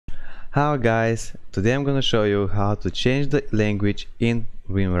Hi guys, today I'm gonna show you how to change the language in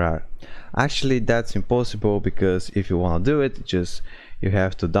WinRAR. Actually that's impossible because if you wanna do it, you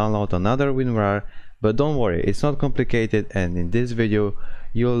have to download another WinRAR, but don't worry, it's not complicated, and in this video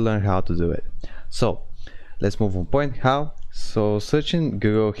you'll learn how to do it. So let's move on point how. So search in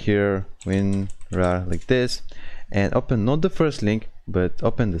Google here WinRAR like this and open not the first link but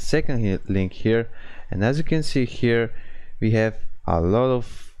open the second link here, and as you can see here we have a lot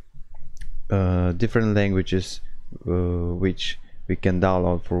of different languages which we can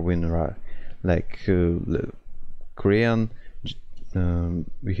download for WinRAR, like Korean,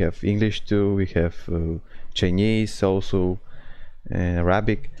 we have English too, we have Chinese also, and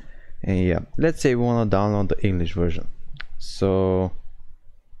Arabic, and yeah, let's say we want to download the English version. So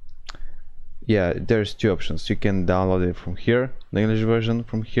yeah, there's two options. You can download it from here, the English version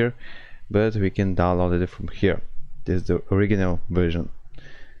from here, but we can download it from here. This is the original version.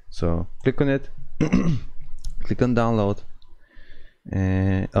 So click on it, click on download,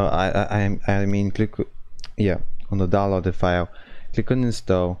 and I mean click, yeah, on the downloaded file, click on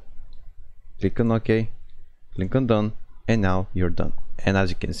install, click on OK, click on done, and now you're done. And as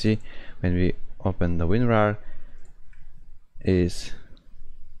you can see, when we open the WinRAR, is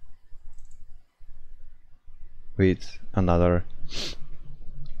with another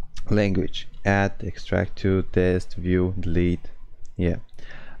language: add, extract to, test, view, delete. Yeah,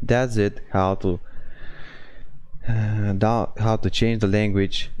 that's it. How to change the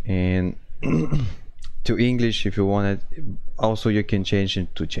language in to English if you want it. Also you can change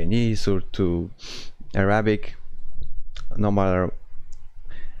it to Chinese or to Arabic, no matter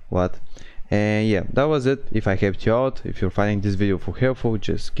what. And yeah, that was it. If I helped you out, if you're finding this video helpful,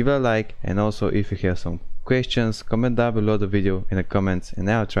 just give it a like, and also if you have some questions, comment down below the video in the comments,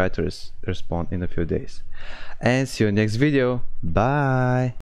 and I'll try to respond in a few days. And see you next video. Bye.